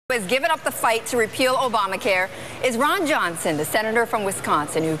has given up the fight to repeal Obamacare is Ron Johnson, the senator from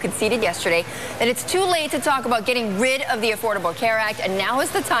Wisconsin, who conceded yesterday that it's too late to talk about getting rid of the Affordable Care Act, and now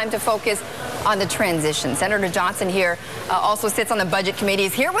is the time to focus on the transition. Senator Johnson here also sits on the Budget Committee.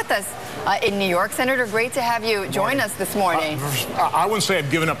 He's here with us in New York. Senator, great to have you join us this morning. I wouldn't say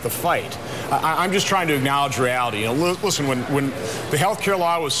I've given up the fight. I'm just trying to acknowledge reality. Listen, when the health care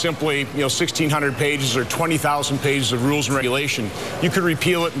law was simply 1,600 pages or 20,000 pages of rules and regulation, you could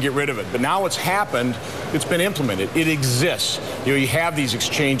repeal it and get rid of it. But now it's happened. It's been implemented. It exists. You have these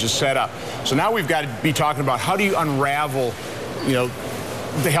exchanges set up. So now we've got to be talking about how do you unravel,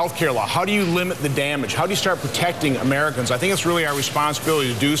 the health care law? How do you limit the damage? How do you start protecting Americans? I think it's really our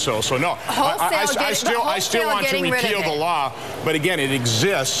responsibility to do so. So no, I still want to repeal the law, but again, it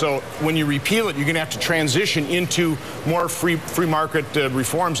exists. So when you repeal it, you're going to have to transition into more free market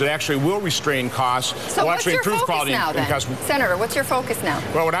reforms that actually will restrain costs. So will what's actually your improve focus quality now, then? Senator, what's your focus now?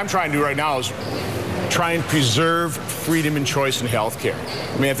 Well, what I'm trying to do right now is try and preserve freedom and choice in health care.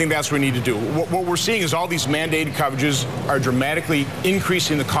 I think that's what we need to do. What we're seeing is all these mandated coverages are dramatically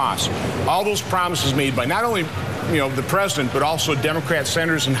increasing the cost. All those promises made by not only the president, but also Democrat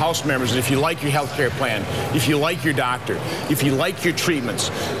senators and House members. If you like your health care plan, if you like your doctor, if you like your treatments,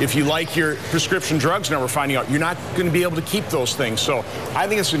 if you like your prescription drugs, now we're finding out you're not going to be able to keep those things. So I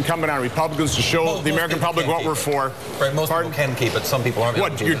think it's incumbent on Republicans to show the American public what we're for. Right, most people can keep it. Some people aren't.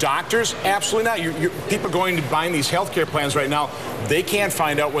 What, your doctors? Absolutely not. People going to buying these health care plans right now, they can't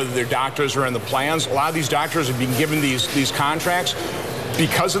find out whether their doctors are in the plans. A lot of these doctors have been given these contracts.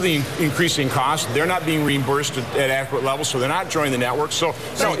 Because of the increasing cost, they're not being reimbursed at adequate levels, so they're not joining the network. So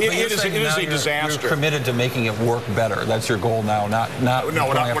no, it is a disaster. You're committed to making it work better. That's your goal now, not. No,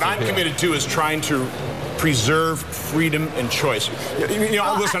 what I'm committed to is trying to preserve freedom and choice.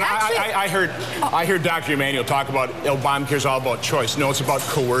 Listen, I heard Dr. Emanuel talk about Obamacare is all about choice. No, it's about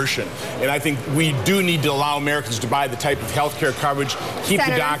coercion. And I think we do need to allow Americans to buy the type of health care coverage, keep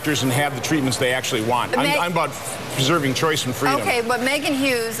the doctors, and have the treatments they actually want. I'm about preserving choice and freedom. Okay, but Megan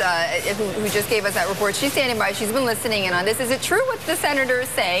Hughes, who just gave us that report, she's standing by. She's been listening in on this. Is it true what the senator is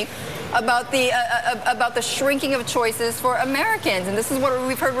saying about the shrinking of choices for Americans? And this is what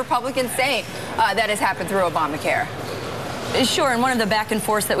we've heard Republicans say that has happened through Obamacare. Sure, and one of the back and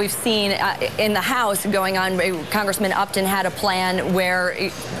forths that we've seen in the House going on, Congressman Upton had a plan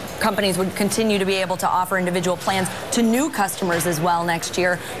where companies would continue to be able to offer individual plans to new customers as well next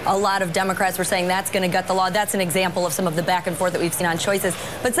year. A lot of Democrats were saying that's going to gut the law. That's an example of some of the back and forth that we've seen on choices.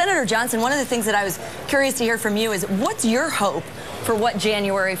 But Senator Johnson, one of the things that I was curious to hear from you is what's your hope for what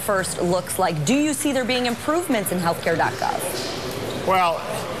January 1st looks like? Do you see there being improvements in healthcare.gov? Well,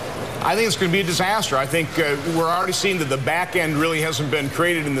 I think it's going to be a disaster. I think we're already seeing that the back end really hasn't been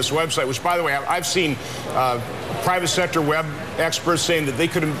created in this website, which, by the way, I've seen private sector web experts saying that they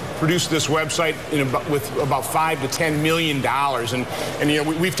could have produced this website with about $5 to $10 million.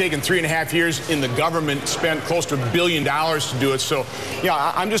 And we've taken 3.5 years in the government, spent close to $1 billion to do it. So,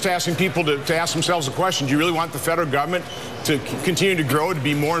 I'm just asking people to ask themselves the question, do you really want the federal government to continue to grow, to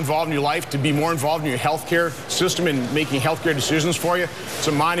be more involved in your life, to be more involved in your health care system and making health care decisions for you? It's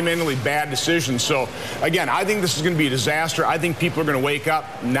a monumentally bad decision. So, again, I think this is going to be a disaster. I think people are going to wake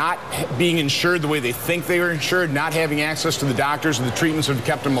up not being insured the way they think they are insured, not having access to the doctors and the treatments that have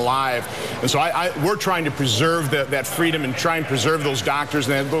kept them alive. And so we're trying to preserve that freedom and try and preserve those doctors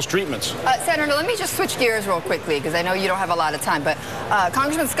and those treatments. Senator, let me just switch gears real quickly because I know you don't have a lot of time. But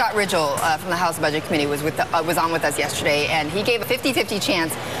Congressman Scott Ridgell from the House Budget Committee was on with us yesterday, and he gave a 50-50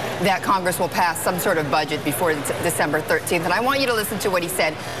 chance that Congress will pass some sort of budget before December 13th. And I want you to listen to what he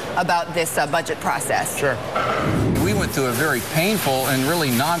said about this budget process. Sure. We went through a very painful and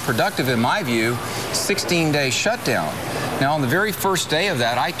really non-productive, in my view, 16-day shutdown. Now, on the very first day of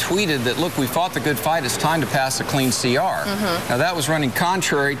that, I tweeted that, look, we fought the good fight. It's time to pass a clean CR. Now, that was running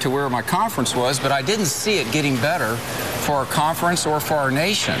contrary to where my conference was, but I didn't see it getting better for our conference or for our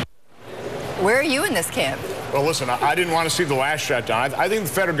nation. Where are you in this camp? Well, listen, I didn't want to see the last shutdown. I think the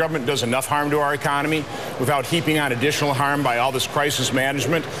federal government does enough harm to our economy without heaping on additional harm by all this crisis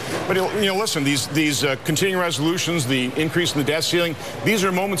management. But, listen, these continuing resolutions, the increase in the debt ceiling, these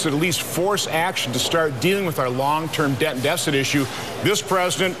are moments that at least force action to start dealing with our long-term debt and deficit issue. This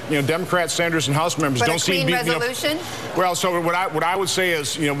president, Democrat senators and House members don't seem to be... resolution? Well, so what I would say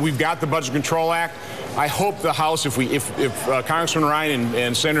is, we've got the Budget Control Act. I hope the House, if Congressman Ryan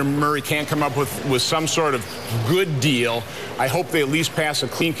and Senator Murray can't come up with some sort of good deal, I hope they at least pass a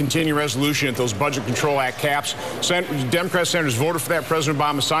clean continuing resolution at those Budget Control Act caps. Democrat senators voted for that. President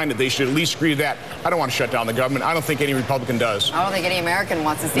Obama signed it. They should at least agree to that. I don't want to shut down the government. I don't think any Republican does. I don't think any American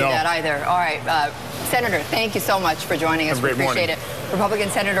wants to see that either. All right, Senator, thank you so much for joining us. We appreciate it. Republican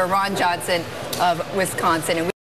Senator Ron Johnson of Wisconsin. And